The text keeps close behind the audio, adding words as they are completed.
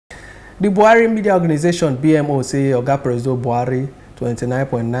The Buhari Media Organisation BMO say Oga Presido Buhari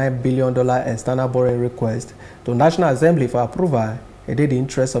 $29.9 billion external borrowing request to National Assembly for approval in the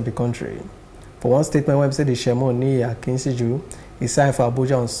interest of the country. For one statement, when say the Chairmo Niyi Akinsiju is signed for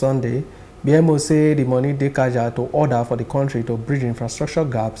Abuja on Sunday, BMO say the money dey kajad to order for the country to bridge infrastructure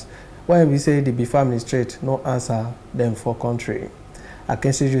gaps, when we say the befor administrate no answer them for country.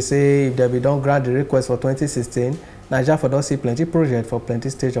 Akinsiju say if they don't grant the request for 2016, Naija for don see plenty project for plenty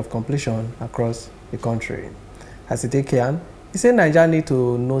stage of completion across the country. As it take care, he said Naija need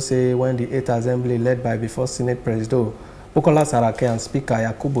to know say when the 8th Assembly led by before Senate Presido Bukola Saraki and Speaker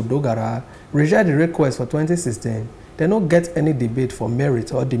Yakubu Dogara reject the request for 2016, they don't get any debate for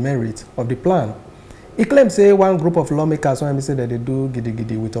merit or demerit of the plan. He claims say one group of lawmakers when say that they do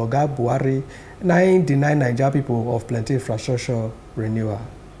gidi with Oga Buhari, deny Naija people of plenty infrastructure renewal.